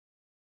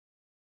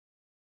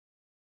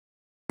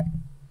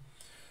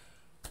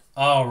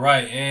All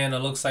right, and it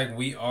looks like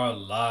we are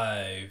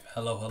live.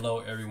 Hello,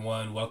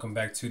 everyone. Welcome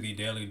back to the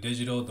Daily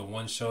Digital, the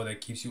one show that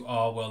keeps you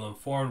all well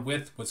informed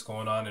with what's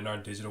going on in our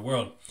digital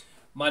world.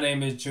 My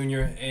name is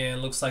Junior,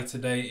 and looks like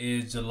today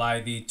is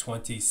July the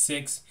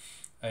 26th.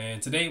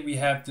 And today we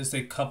have just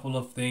a couple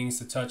of things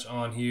to touch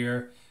on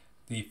here.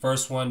 The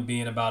first one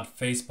being about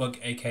Facebook,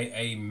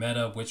 aka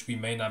Meta, which we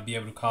may not be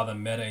able to call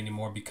them Meta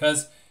anymore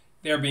because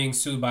they're being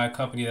sued by a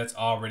company that's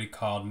already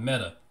called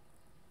Meta.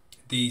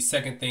 The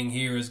second thing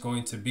here is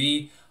going to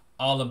be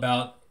all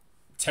about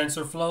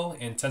TensorFlow,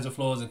 and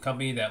TensorFlow is a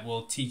company that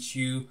will teach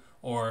you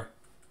or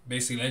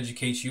basically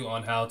educate you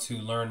on how to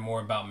learn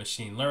more about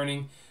machine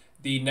learning.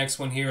 The next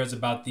one here is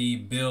about the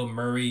Bill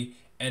Murray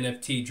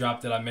NFT drop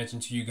that I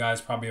mentioned to you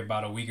guys probably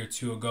about a week or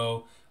two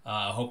ago.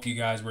 I hope you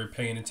guys were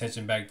paying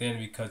attention back then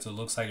because it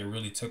looks like it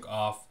really took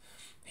off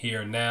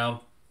here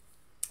now.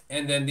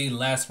 And then the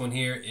last one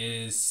here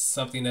is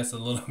something that's a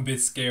little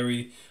bit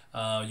scary.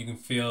 You can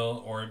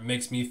feel, or it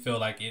makes me feel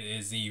like it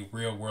is the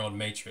real world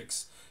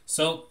matrix.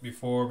 So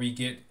before we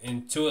get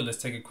into it, let's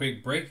take a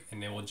quick break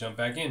and then we'll jump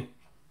back in.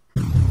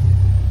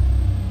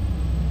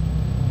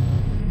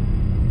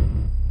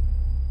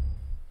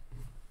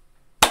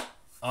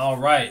 All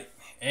right,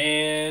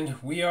 and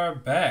we are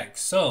back.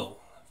 So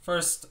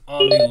first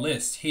on the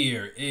list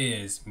here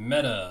is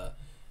Meta,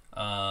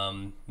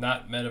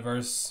 not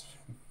Metaverse,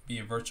 be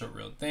a virtual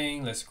real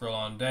thing. Let's scroll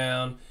on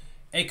down.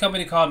 A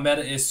company called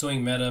Meta is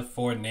suing Meta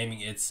for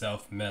naming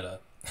itself Meta.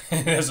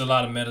 There's a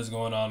lot of metas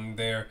going on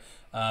there.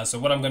 So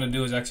what I'm going to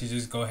do is actually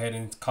just go ahead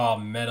and call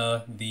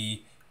Meta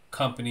the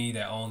company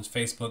that owns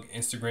Facebook,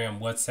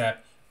 Instagram, WhatsApp.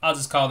 I'll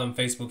just call them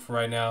Facebook for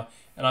right now.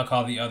 And I'll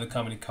call the other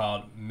company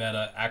called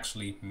Meta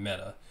actually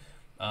Meta.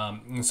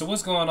 So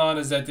what's going on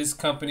is that this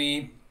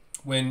company,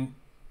 when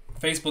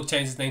Facebook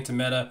changed its name to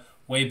Meta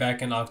way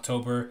back in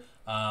October,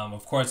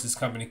 of course, this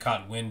company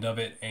caught wind of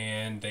it,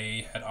 and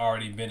they had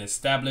already been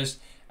established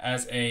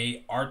as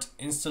a art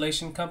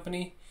installation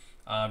company.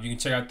 You can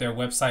check out their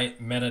website,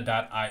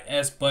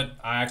 meta.is, but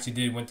I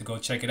actually went to go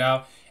check it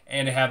out,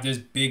 and they have this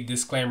big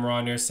disclaimer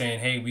on there saying,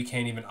 hey, we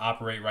can't even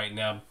operate right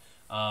now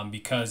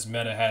because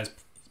Meta has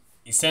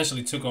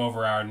essentially took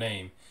over our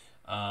name.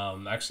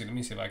 Actually, let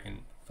me see if I can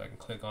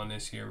click on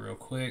this here real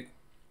quick.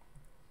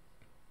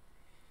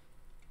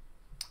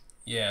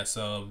 Yeah,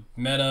 so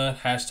Meta,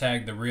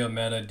 hashtag the real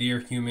Meta, dear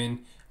human.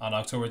 On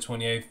October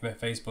 28th,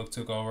 Facebook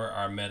took over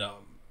our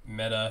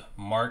Meta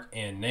mark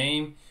and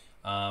name.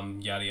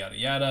 Yada yada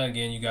yada.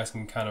 Again, you guys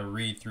can kind of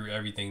read through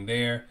everything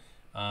there.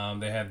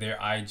 They have their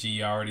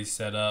IG already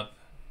set up,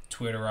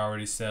 Twitter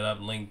already set up,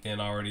 LinkedIn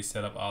already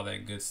set up, all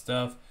that good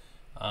stuff.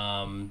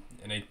 And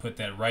they put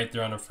that right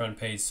there on the front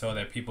page so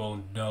that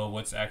people know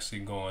what's actually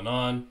going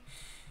on.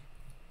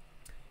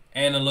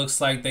 And it looks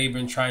like they've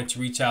been trying to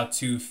reach out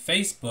to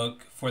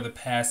Facebook for the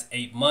past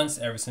 8 months,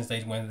 ever since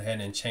they went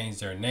ahead and changed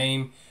their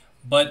name.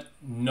 But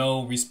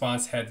no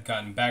response had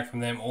gotten back from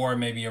them, or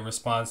maybe a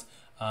response,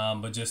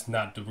 but just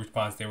not the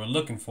response they were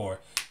looking for.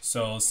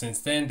 So since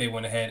then, they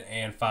went ahead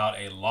and filed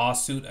a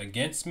lawsuit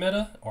against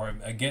Meta, or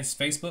against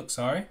Facebook,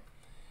 sorry,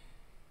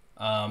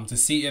 to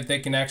see if they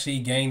can actually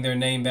gain their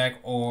name back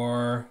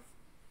or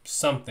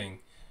something.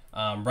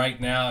 Right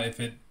now, if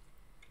it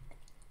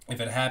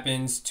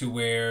happens to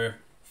where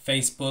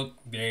Facebook,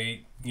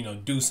 they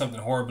do something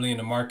horribly in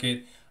the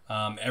market,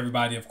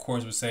 everybody of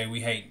course would say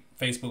we hate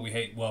Facebook, we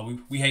hate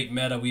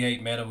Meta, we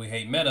hate Meta, we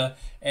hate Meta,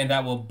 and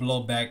that will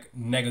blow back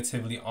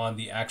negatively on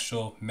the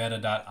actual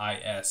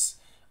meta.is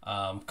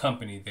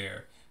company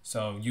there.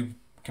 So you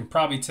can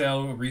probably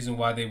tell the reason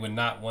why they would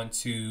not want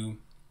to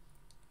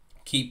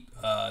keep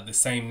the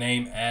same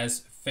name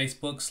as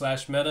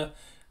Facebook/Meta.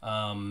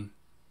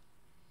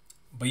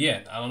 But yeah,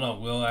 I don't know.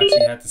 We'll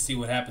actually have to see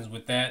what happens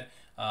with that.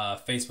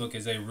 Facebook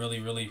is a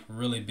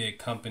really big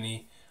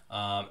company.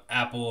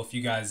 Apple, if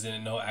you guys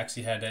didn't know,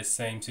 actually had that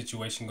same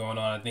situation going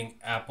on. I think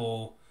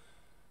Apple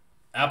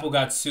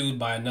got sued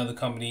by another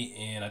company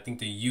in, I think,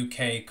 the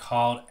UK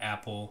called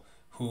Apple,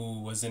 who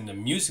was in the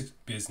music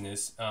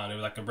business. They were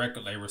like a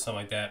record label or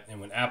something like that. And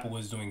when Apple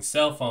was doing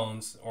cell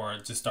phones, or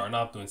just starting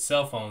off doing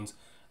cell phones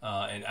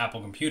and Apple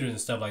computers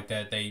and stuff like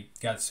that, they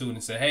got sued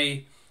and said,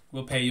 hey,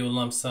 we'll pay you a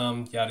lump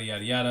sum, yada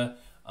yada yada,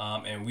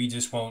 and we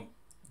just won't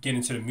get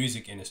into the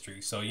music industry.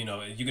 So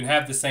you can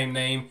have the same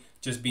name,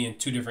 just be in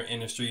two different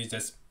industries.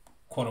 That's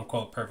quote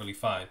unquote perfectly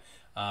fine.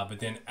 But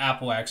then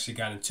Apple actually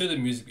got into the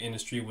music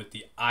industry with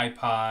the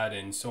iPod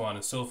and so on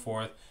and so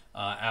forth,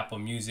 Apple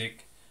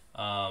Music,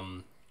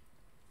 and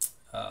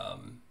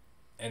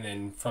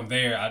then from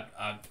there,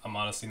 I'm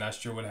honestly not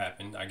sure what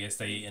happened. I guess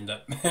they end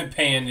up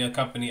paying the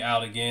company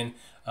out again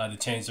to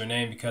change their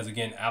name, because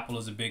again, Apple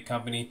is a big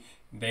company.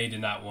 They did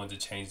not want to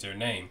change their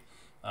name.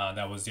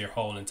 That was their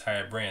whole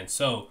entire brand.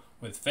 So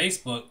with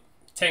Facebook,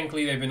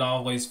 technically they've been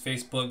always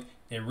Facebook.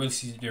 They're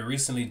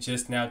recently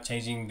just now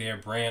changing their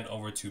brand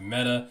over to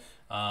Meta.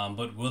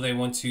 But will they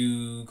want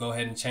to go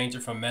ahead and change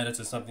it from Meta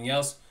to something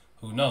else?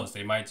 Who knows?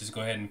 They might just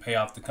go ahead and pay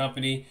off the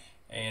company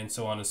and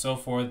so on and so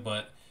forth.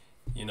 But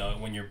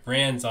when your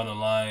brand's on the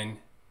line,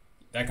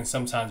 that can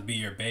sometimes be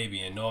your baby,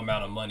 and no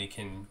amount of money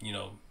can, you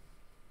know,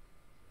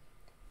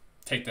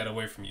 take that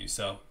away from you.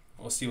 So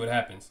we'll see what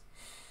happens.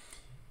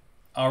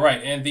 All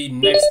right, and the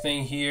next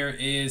thing here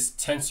is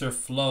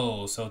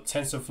TensorFlow. So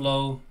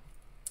TensorFlow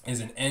is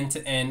an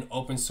end-to-end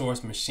open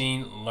source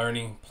machine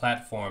learning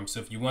platform. So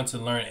if you want to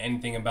learn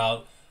anything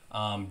about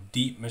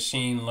deep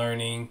machine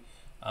learning,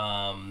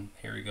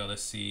 here we go.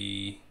 Let's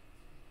see.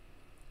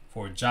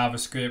 For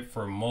JavaScript,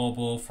 for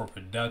mobile, for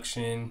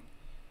production.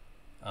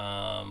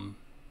 I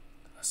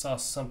saw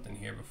something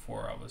here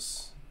before I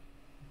was.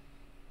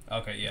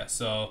 Okay, yeah.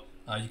 So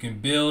you can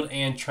build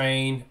and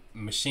train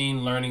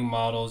machine learning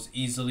models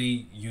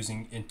easily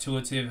using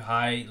intuitive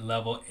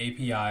high-level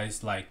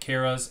APIs like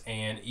Keras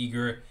and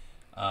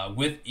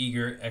with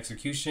eager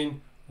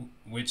execution,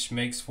 which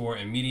makes for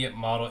immediate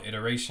model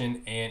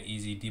iteration and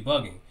easy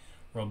debugging.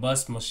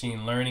 Robust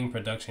machine learning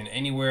production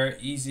anywhere,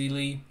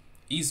 easily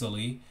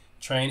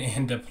train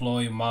and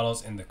deploy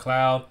models in the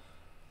cloud,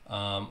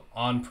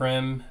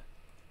 on-prem,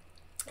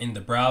 in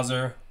the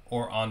browser,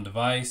 or on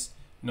device,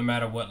 no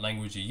matter what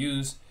language you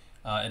use.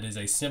 It is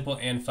a simple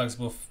and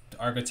flexible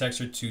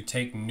architecture to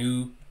take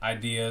new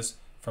ideas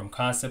from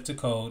concept to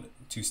code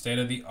to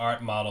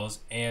state-of-the-art models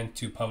and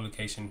to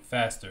publication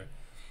faster.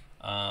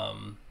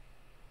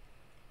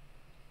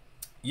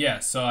 Yeah,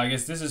 so I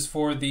guess this is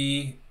for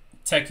the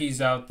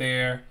techies out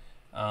there.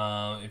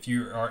 If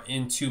you are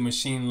into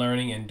machine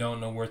learning and don't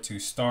know where to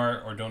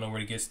start or don't know where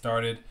to get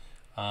started,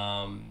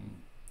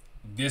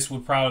 this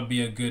would probably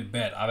be a good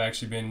bet. I've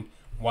actually been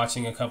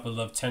watching a couple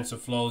of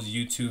TensorFlow's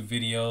YouTube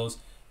videos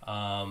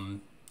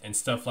and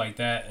stuff like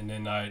that, and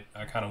then I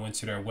kind of went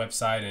to their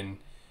website and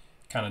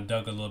kind of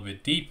dug a little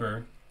bit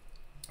deeper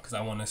because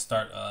I want to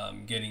start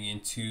getting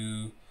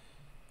into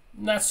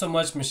not so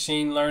much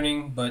machine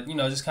learning, but you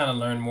know, just kind of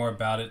learn more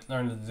about it,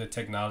 learn the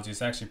technology.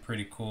 It's actually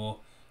pretty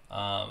cool,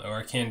 or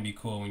it can be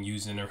cool when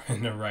used in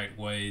the right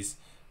ways.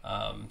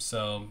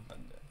 So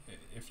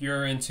if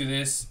you're into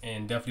this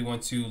and definitely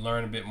want to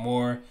learn a bit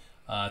more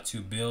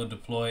to build,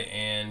 deploy,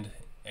 and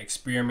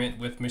experiment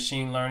with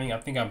machine learning, I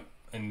think I'm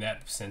in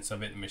that sense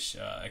of it,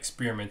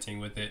 experimenting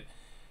with it.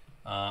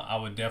 I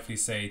would definitely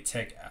say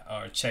check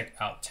out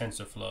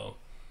TensorFlow.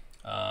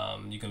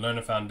 You can learn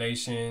the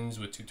foundations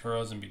with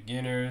tutorials and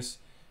beginners.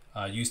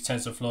 Use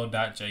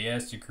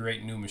TensorFlow.js to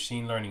create new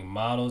machine learning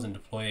models and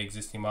deploy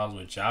existing models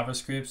with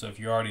JavaScript. So if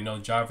you already know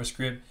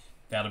JavaScript,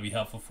 that'll be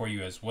helpful for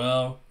you as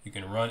well. You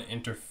can run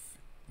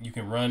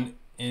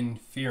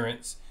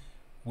inference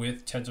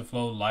with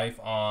TensorFlow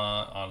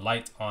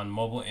Lite on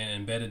mobile and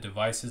embedded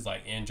devices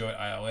like Android,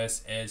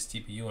 iOS, Edge,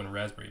 TPU, and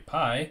Raspberry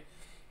Pi.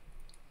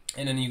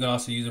 And then you can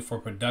also use it for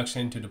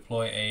production to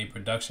deploy a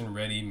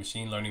production-ready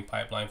machine learning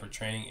pipeline for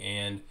training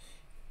and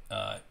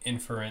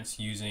inference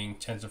using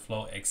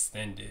TensorFlow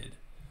Extended.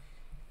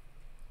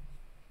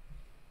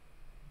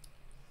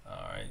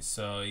 All right,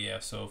 so yeah,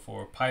 so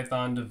for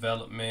Python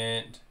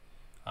development,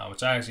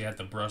 which I actually had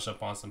to brush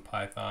up on some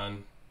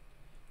Python.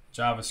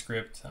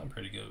 JavaScript, I'm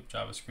pretty good with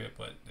JavaScript,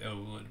 but it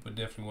would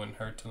definitely wouldn't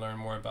hurt to learn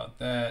more about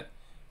that.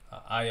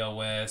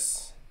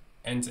 iOS,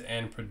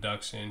 end-to-end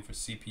production for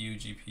CPU,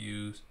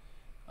 GPUs.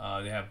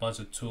 They have a bunch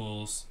of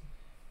tools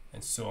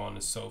and so on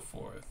and so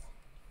forth.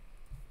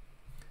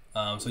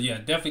 So yeah,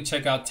 definitely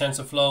check out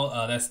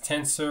TensorFlow. That's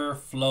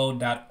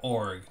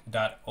tensorflow.org.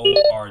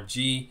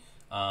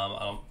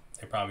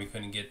 They probably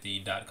couldn't get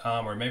the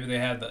 .com, or maybe they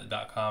had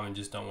the .com and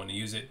just don't want to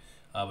use it.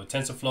 But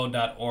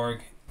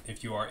tensorflow.org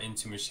if you are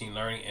into machine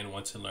learning and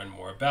want to learn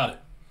more about it.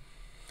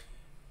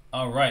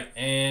 All right,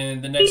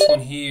 and the next one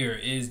here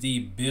is the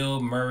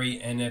Bill Murray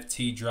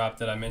NFT drop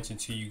that I mentioned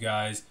to you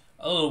guys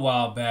a little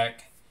while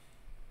back.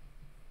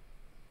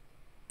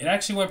 It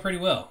actually went pretty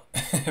well.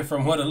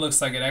 From what it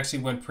looks like, it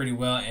actually went pretty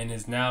well and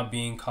is now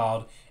being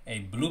called a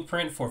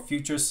blueprint for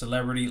future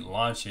celebrity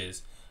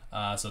launches.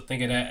 So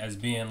think of that as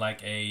being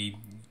like a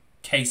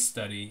case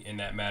study in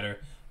that matter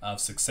of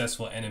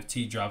successful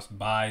NFT drops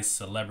by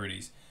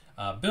celebrities.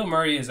 Bill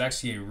Murray is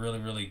actually a really,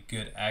 really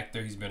good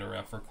actor. He's been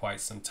around for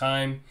quite some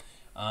time.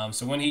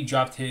 So when he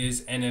dropped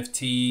his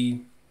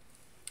NFT,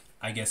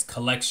 I guess,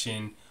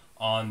 collection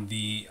on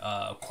the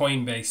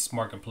Coinbase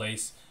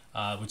marketplace,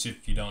 which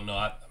if you don't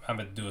know, I'm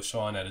going to do a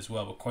show on that as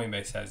well, but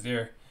Coinbase has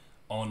their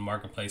own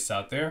marketplace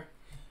out there.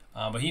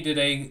 But he did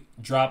a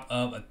drop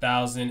of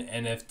 1,000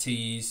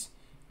 NFTs.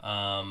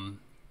 And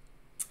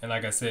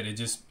like I said,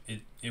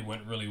 it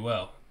went really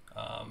well.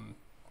 I'm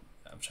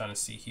trying to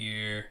see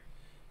here.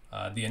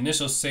 The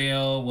initial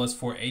sale was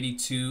for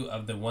 82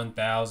 of the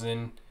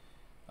 1,000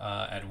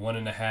 at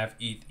 1.5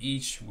 ETH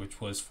each, which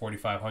was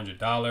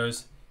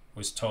 $4,500,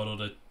 which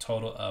totaled a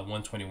total of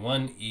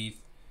 121 ETH,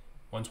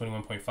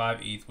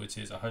 121.5 ETH, which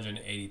is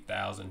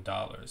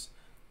 $180,000.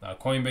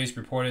 Coinbase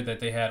reported that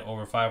they had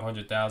over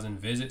 500,000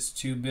 visits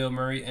to Bill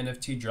Murray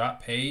NFT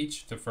drop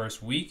page the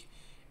first week,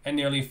 and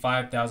nearly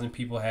 5,000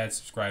 people had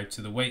subscribed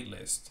to the wait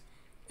list.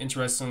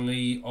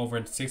 Interestingly, over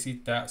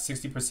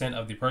 60%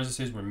 of the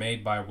purchases were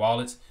made by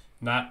wallets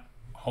not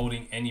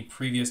holding any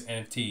previous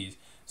NFTs.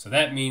 So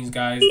that means,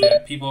 guys,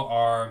 that people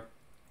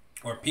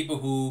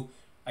who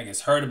I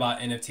guess, heard about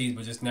NFTs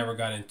but just never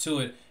got into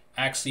it,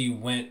 actually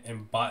went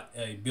and bought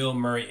a Bill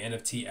Murray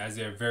NFT as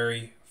their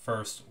very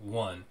first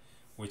one,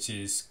 which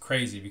is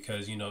crazy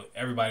because, you know,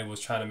 everybody was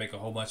trying to make a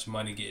whole bunch of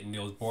money getting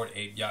those Bored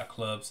Ape Yacht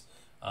Clubs,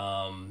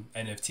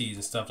 NFTs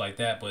and stuff like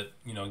that. But,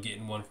 you know,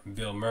 getting one from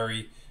Bill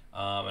Murray,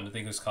 and I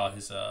think it was called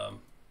his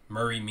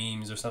Murray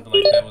Memes or something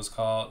like that was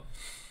called.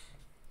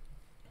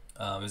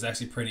 It's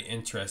actually pretty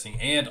interesting.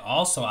 And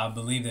also, I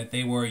believe that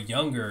they were a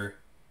younger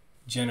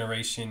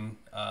generation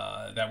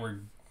that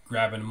were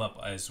grabbing them up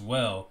as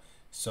well.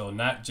 So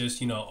not just,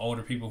 you know,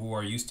 older people who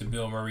are used to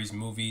Bill Murray's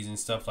movies and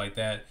stuff like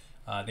that.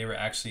 They were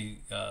actually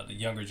the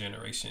younger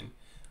generation,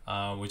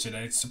 which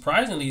it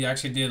surprisingly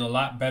actually did a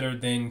lot better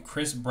than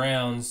Chris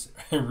Brown's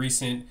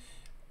recent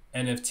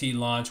NFT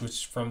launch, which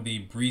is from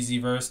the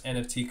Breezyverse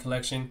NFT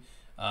collection.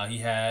 He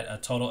had a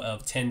total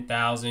of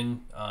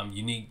 10,000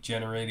 unique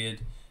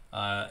generated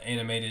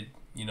animated,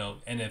 you know,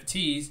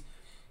 NFTs,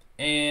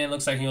 and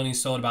looks like he only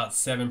sold about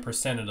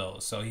 7% of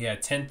those. So he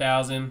had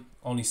 10,000,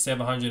 only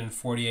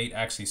 748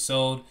 actually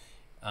sold.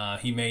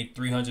 He made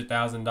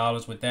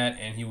 $300,000 with that,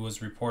 and he was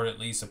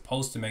reportedly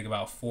supposed to make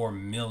about $4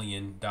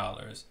 million,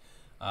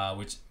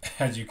 which,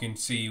 as you can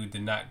see,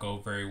 did not go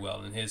very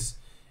well in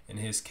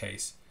his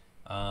case.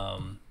 I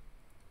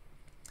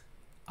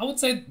would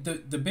say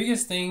the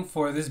biggest thing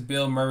for this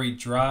Bill Murray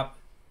drop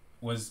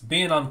was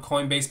being on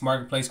Coinbase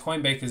Marketplace.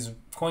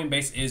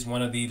 Coinbase is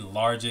one of the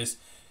largest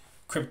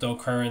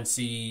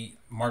cryptocurrency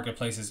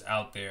marketplaces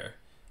out there.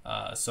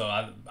 So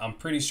I'm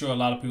pretty sure a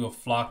lot of people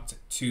flocked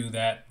to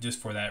that just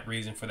for that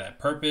reason, for that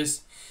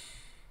purpose.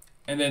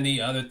 And then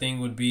the other thing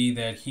would be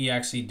that he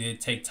actually did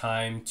take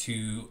time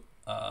to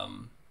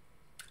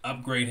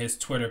upgrade his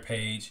Twitter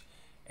page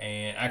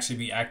and actually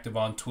be active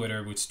on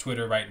Twitter, which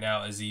Twitter right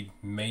now is the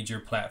major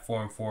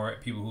platform for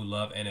people who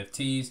love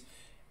NFTs.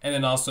 And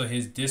then also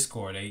his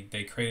Discord.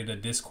 They created a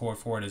Discord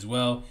for it as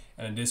well.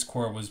 And the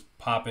Discord was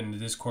popping. The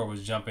Discord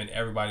was jumping.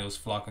 Everybody was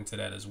flocking to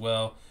that as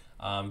well.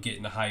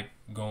 Getting the hype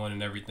going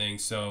and everything.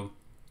 So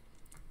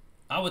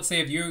I would say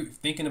if you're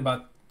thinking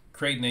about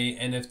creating a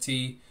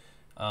NFT,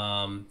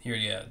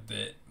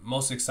 the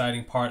most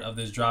exciting part of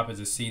this drop is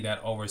to see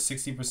that over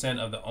 60%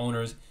 of the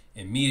owners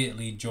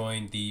immediately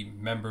joined the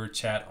member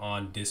chat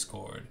on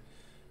Discord.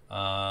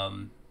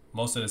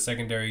 Most of the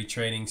secondary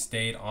trading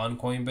stayed on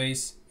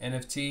Coinbase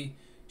NFT,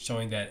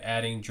 showing that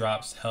adding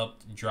drops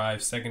helped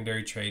drive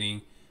secondary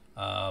trading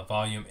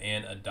volume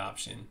and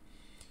adoption.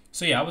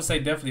 So yeah, I would say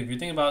definitely if you're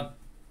thinking about,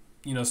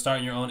 you know,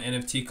 starting your own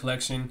NFT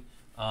collection,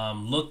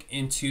 look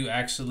into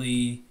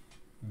actually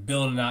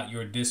building out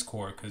your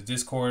Discord, because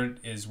Discord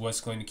is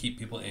what's going to keep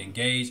people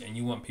engaged, and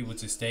you want people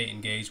to stay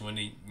engaged when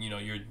they, you know,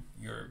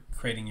 you're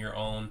creating your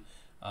own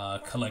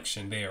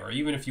collection there. Or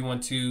even if you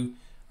want to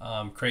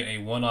create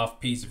a one-off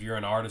piece, if you're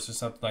an artist or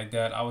something like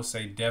that, I would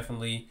say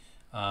definitely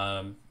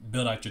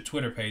build out your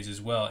Twitter page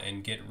as well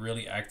and get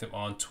really active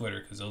on Twitter,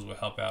 because those will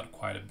help out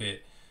quite a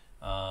bit.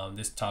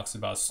 This talks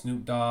about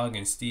Snoop Dogg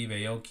and Steve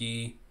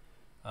Aoki.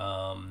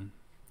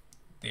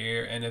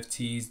 Their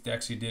NFTs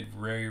actually did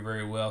very,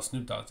 very well.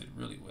 Snoop Dogg did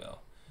really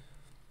well.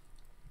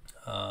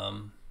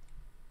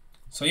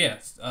 So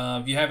yes,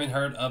 if you haven't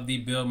heard of the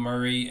Bill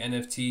Murray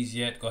NFTs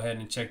yet, go ahead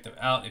and check them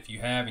out. If you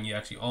have and you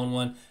actually own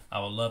one, I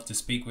would love to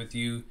speak with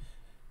you,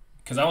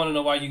 because I want to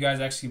know why you guys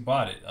actually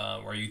bought it.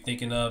 Are you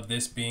thinking of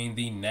this being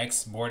the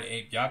next Bored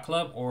Ape Yacht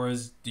Club, or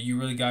do you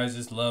really guys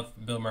just love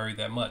Bill Murray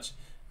that much?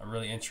 I'm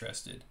really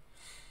interested.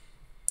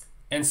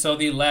 And so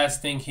the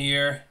last thing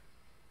here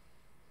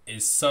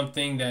is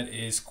something that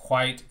is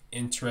quite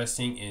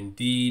interesting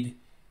indeed.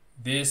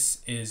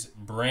 This is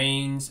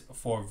brains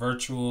for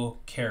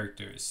virtual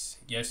characters.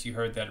 Yes, you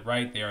heard that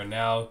right. They are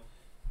now,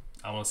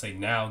 I won't say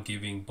now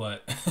giving,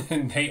 but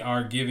they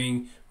are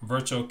giving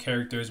virtual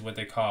characters what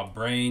they call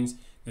brains.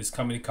 This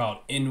company called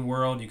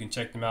InWorld. You can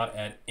check them out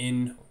at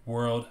inworld.ai,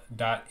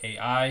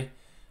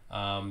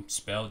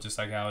 spelled just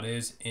like how it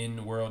is,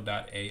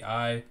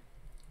 inworld.ai.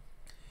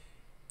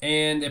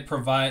 And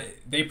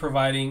they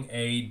providing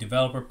a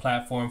developer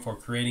platform for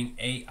creating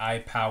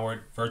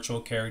AI-powered virtual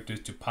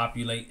characters to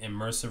populate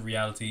immersive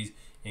realities,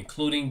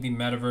 including the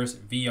Metaverse,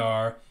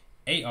 VR,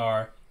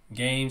 AR,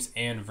 games,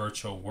 and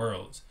virtual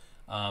worlds.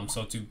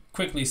 So to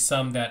quickly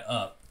sum that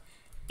up,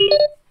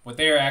 what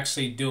they are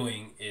actually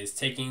doing is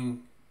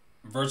taking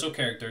virtual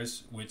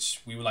characters,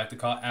 which we would like to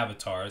call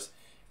avatars,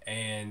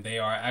 and they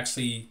are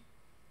actually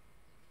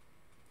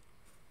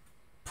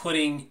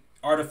putting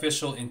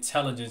artificial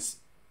intelligence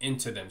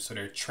into them. So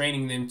they're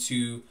training them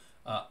to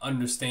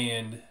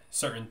understand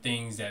certain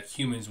things that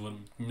humans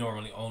would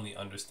normally only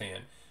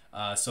understand.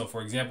 So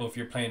for example, if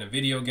you're playing a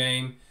video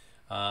game,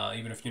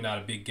 even if you're not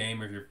a big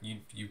gamer, if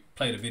you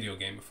played a video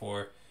game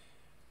before,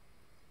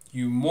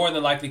 you more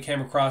than likely came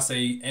across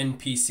a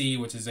NPC,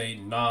 which is a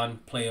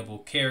non-playable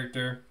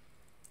character,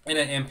 and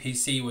an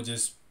NPC will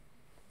just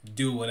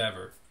do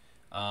whatever.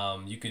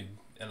 You could,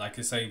 and like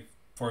I say,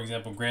 for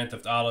example, Grand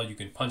Theft Auto, you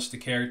can punch the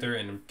character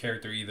and the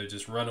character either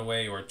just run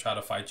away or try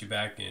to fight you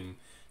back and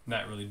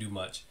not really do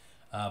much.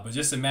 But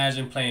just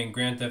imagine playing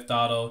Grand Theft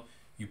Auto,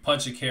 you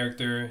punch a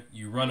character,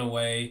 you run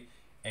away,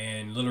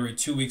 and literally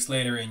 2 weeks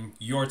later in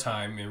your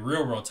time, in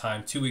real world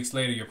time, 2 weeks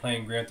later, you're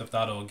playing Grand Theft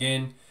Auto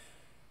again.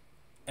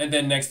 And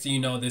then next thing you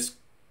know, this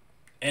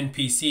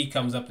NPC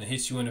comes up and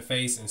hits you in the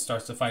face and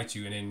starts to fight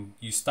you. And then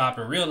you stop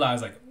and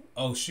realize, like,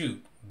 oh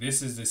shoot,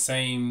 this is the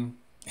same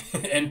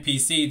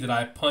NPC that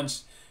I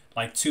punched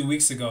like 2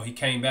 weeks ago. He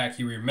came back.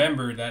 He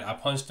remembered that I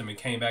punched him and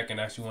came back and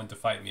actually wanted to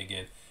fight me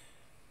again.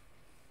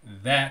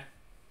 That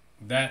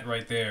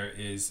right there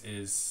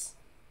is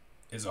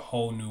a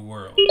whole new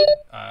world,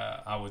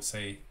 I would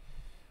say.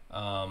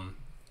 And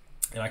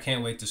I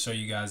can't wait to show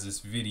you guys this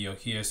video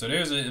here. So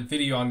there's a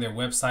video on their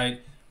website.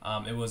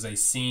 It was a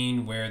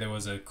scene where there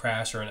was a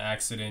crash or an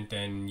accident,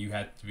 and you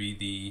had to be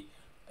the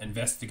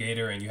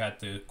investigator, and you had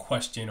to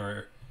question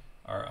or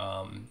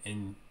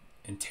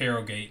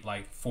interrogate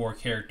like 4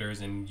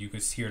 characters, and you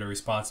could hear the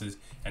responses.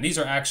 And these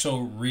are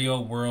actual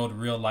real world,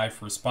 real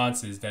life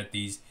responses that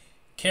these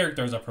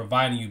characters are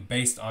providing you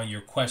based on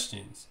your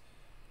questions.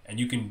 And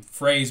you can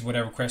phrase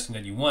whatever question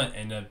that you want,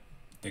 and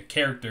the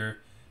character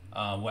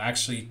will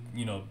actually,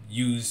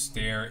 use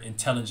their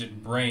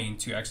intelligent brain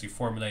to actually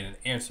formulate an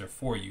answer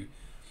for you.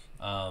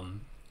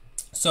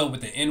 So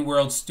with the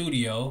In-World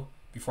Studio,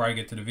 before I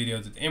get to the video,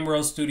 the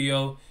In-World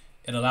Studio,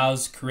 it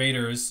allows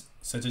creators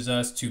such as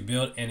us to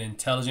build an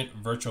intelligent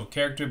virtual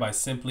character by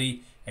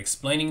simply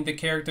explaining the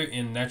character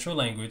in natural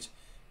language.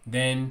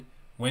 Then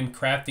when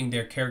crafting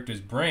their character's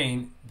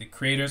brain, the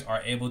creators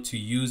are able to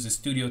use the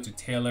studio to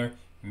tailor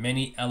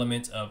many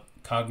elements of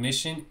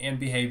cognition and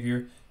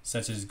behavior,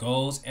 such as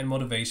goals and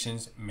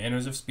motivations,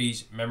 manners of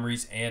speech,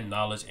 memories, and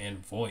knowledge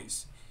and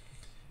voice.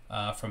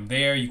 From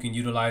there, you can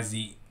utilize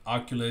the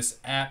Oculus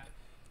app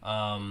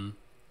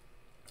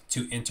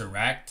to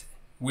interact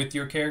with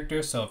your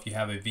character. So if you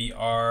have a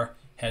VR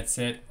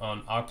headset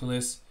on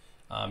Oculus,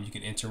 you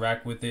can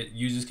interact with it.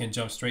 Users can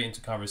jump straight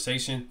into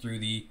conversation through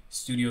the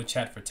studio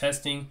chat for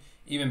testing.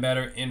 Even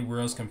better,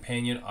 In-World's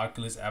companion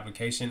Oculus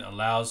application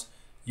allows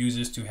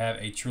users to have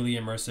a truly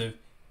immersive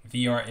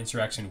VR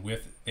interaction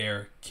with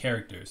their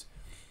characters.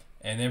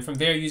 And then from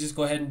there, you just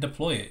go ahead and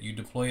deploy it. You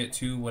deploy it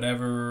to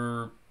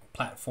whatever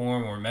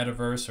platform or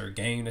metaverse or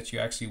game that you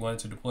actually wanted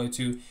to deploy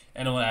to,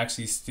 and it will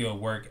actually still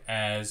work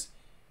as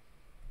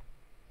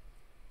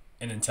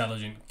an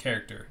intelligent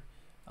character.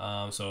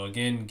 So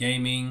again,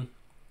 gaming,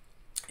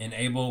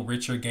 enable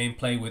richer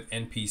gameplay with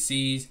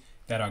NPCs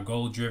that are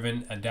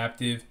goal-driven,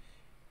 adaptive,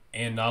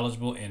 and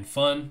knowledgeable and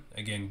fun.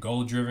 Again,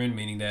 goal-driven,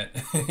 meaning that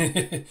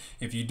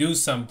if you do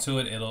something to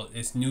it,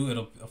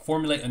 it'll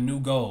formulate a new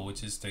goal,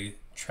 which is to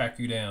track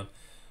you down.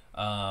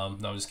 No,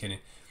 I'm just kidding.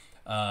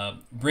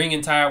 Bring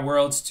entire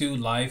worlds to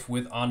life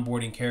with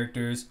onboarding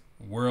characters,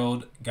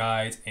 world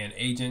guides, and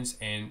agents,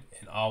 and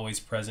an always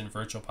present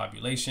virtual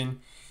population.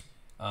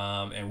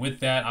 And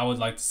with that, I would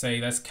like to say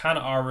that's kind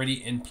of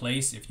already in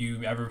place. If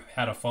you ever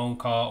had a phone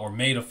call or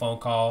made a phone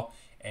call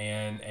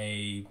and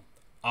a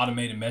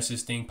automated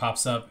message thing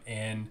pops up,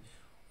 and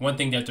one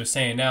thing that they're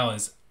saying now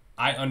is,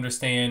 I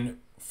understand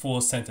full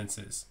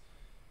sentences.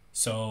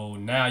 So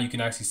now you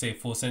can actually say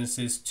full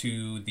sentences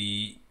to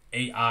the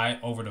AI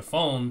over the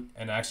phone,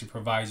 and it actually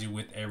provides you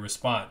with a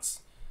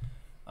response.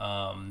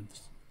 And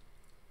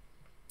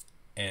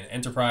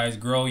enterprise,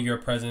 grow your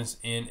presence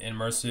in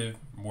immersive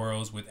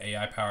worlds with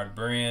AI powered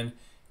brand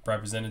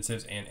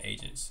representatives and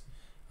agents.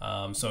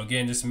 So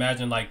again, just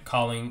imagine like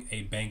calling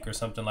a bank or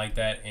something like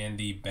that, and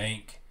the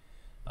bank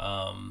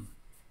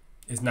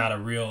is not a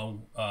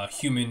real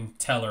human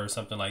teller or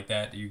something like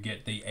that. You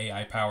get the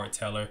AI powered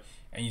teller,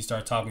 and you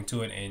start talking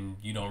to it, and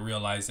you don't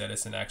realize that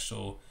it's an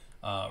actual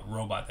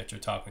robot that you're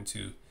talking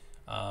to.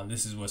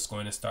 This is what's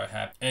going to start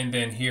happening. And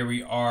then here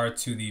we are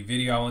to the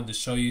video I wanted to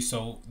show you.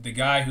 So the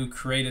guy who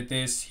created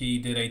this, he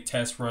did a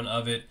test run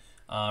of it,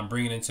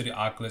 bringing it into the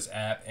Oculus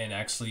app and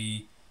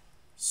actually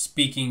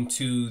speaking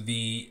to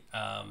the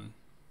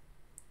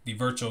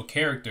virtual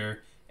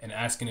character and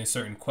asking it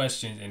certain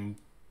questions, and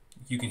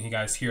you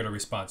guys hear the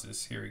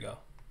responses. Here we go.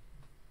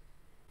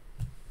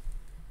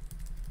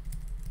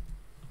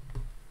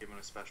 Given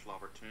a special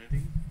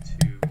opportunity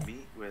to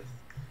meet with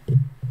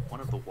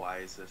one of the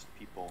wisest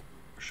people,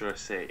 or should I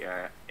say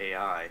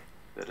AI,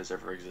 that has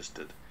ever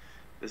existed.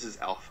 This is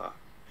Alpha.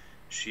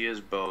 She is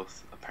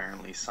both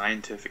apparently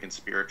scientific and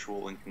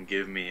spiritual, and can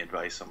give me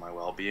advice on my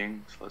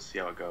well-being, so let's see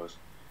how it goes.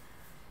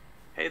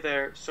 Hey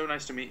there, so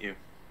nice to meet you.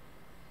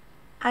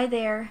 Hi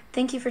there,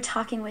 thank you for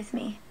talking with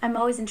me. I'm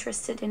always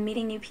interested in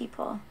meeting new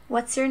people.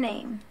 What's your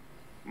name?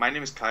 My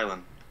name is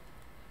Kylan.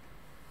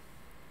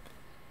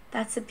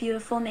 That's a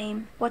beautiful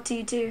name. What do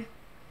you do?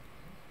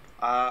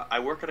 I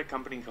work at a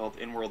company called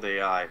In-World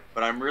AI,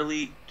 but I'm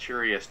really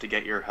curious to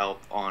get your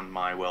help on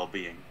my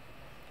well-being.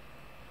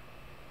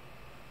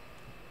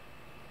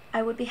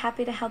 I would be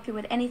happy to help you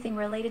with anything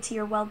related to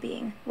your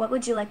well-being. What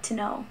would you like to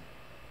know?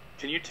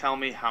 Can you tell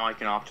me how I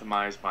can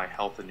optimize my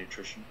health and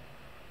nutrition?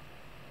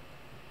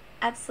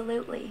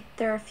 Absolutely.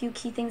 There are a few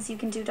key things you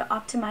can do to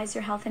optimize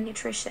your health and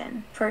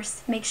nutrition.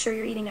 First, make sure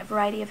you're eating a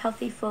variety of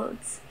healthy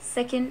foods.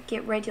 Second,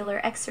 get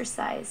regular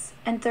exercise.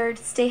 And third,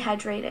 stay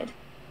hydrated.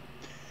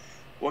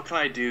 What can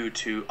I do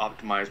to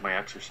optimize my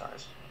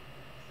exercise?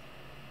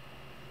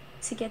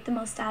 to get the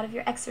most out of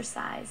your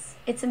exercise.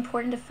 It's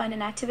important to find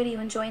an activity you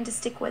enjoy and to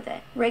stick with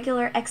it.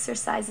 Regular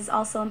exercise is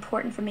also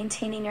important for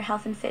maintaining your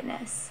health and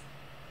fitness.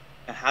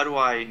 And how do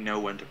I know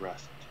when to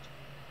rest?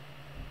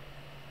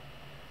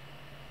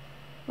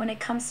 When it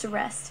comes to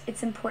rest,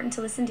 it's important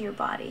to listen to your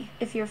body.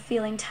 If you're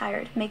feeling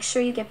tired, make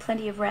sure you get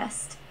plenty of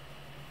rest.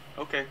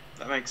 Okay,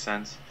 that makes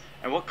sense.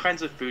 And what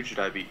kinds of food should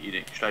I be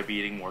eating? Should I be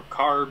eating more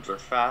carbs or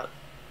fat?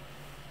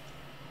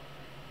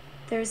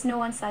 There is no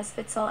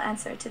one-size-fits-all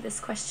answer to this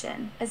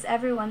question, as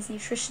everyone's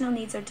nutritional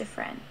needs are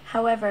different.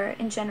 However,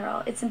 in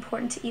general, it's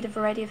important to eat a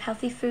variety of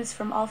healthy foods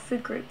from all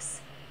food groups.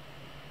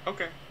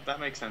 Okay, that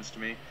makes sense to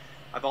me.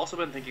 I've also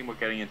been thinking about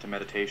getting into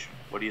meditation.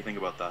 What do you think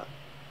about that?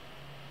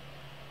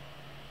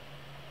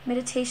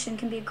 Meditation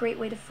can be a great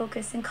way to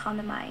focus and calm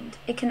the mind.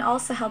 It can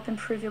also help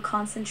improve your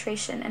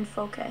concentration and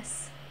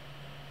focus.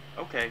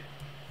 Okay.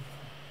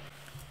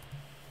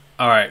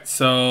 Alright,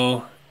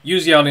 so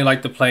usually I only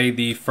like to play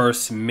the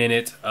first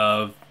minute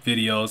of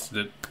videos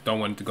that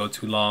don't want it to go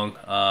too long.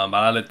 But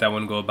I let that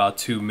one go about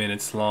 2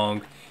 minutes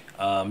long.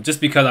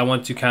 Just because I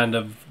want to kind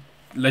of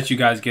let you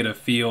guys get a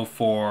feel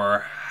for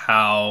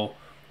how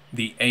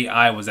the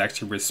AI was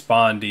actually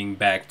responding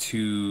back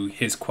to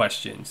his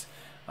questions.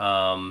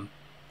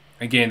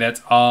 Again,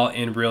 that's all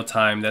in real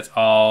time. That's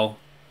all,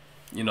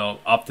 you know,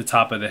 off the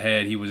top of the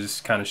head. He was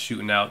just kind of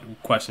shooting out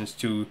questions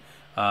to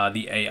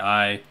the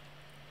AI,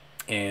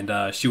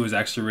 and she was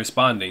actually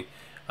responding,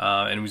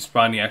 and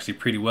responding actually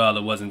pretty well.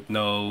 It wasn't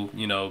no,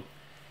 you know,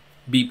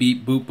 beep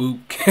beep boop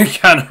boop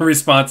kind of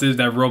responses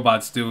that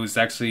robots do. It's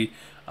actually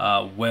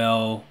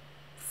well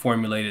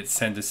formulated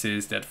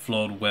sentences that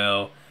flowed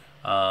well.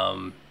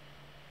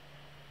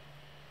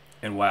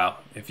 And wow,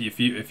 if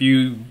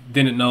you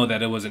didn't know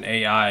that it was an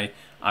AI,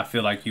 I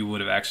feel like you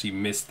would have actually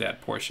missed that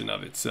portion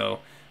of it. So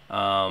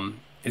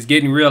it's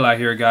getting real out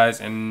here, guys,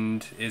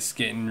 and it's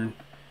getting,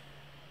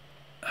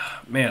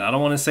 man, I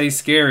don't want to say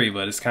scary,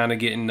 but it's kind of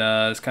getting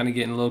a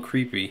little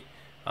creepy.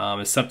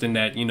 It's something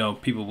that, you know,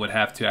 people would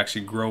have to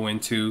actually grow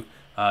into.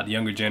 The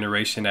younger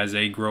generation, as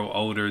they grow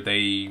older,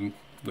 they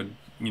would,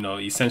 you know,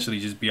 essentially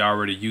just be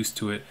already used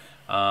to it.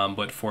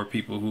 But for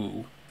people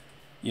who,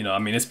 you know, I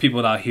mean, it's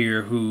people out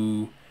here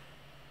who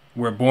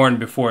were born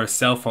before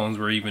cell phones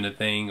were even a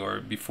thing, or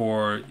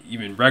before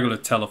even regular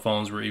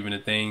telephones were even a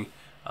thing.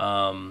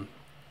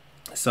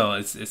 So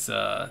it's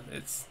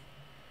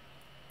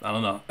I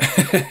don't know.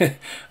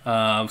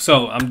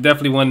 So I'm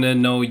definitely wanting to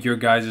know your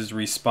guys'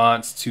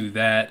 response to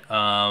that.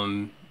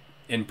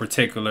 In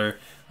particular,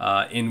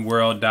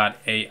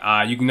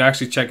 inworld.ai. You can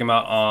actually check them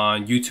out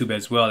on YouTube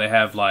as well. They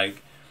have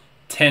like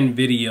 10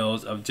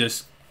 videos of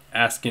just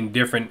asking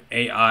different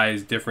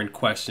AIs different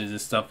questions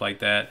and stuff like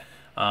that.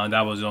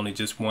 That was only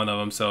just one of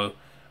them. So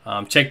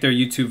check their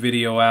YouTube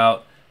video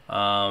out.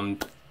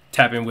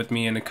 Tap in with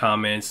me in the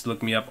comments.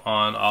 Look me up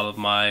on all of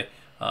my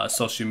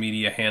social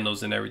media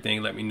handles and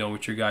everything. Let me know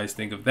what you guys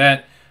think of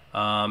that.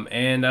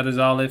 And that is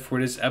all it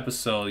for this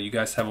episode. You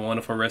guys have a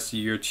wonderful rest of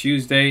your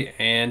Tuesday,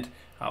 and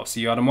I'll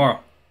see you all tomorrow.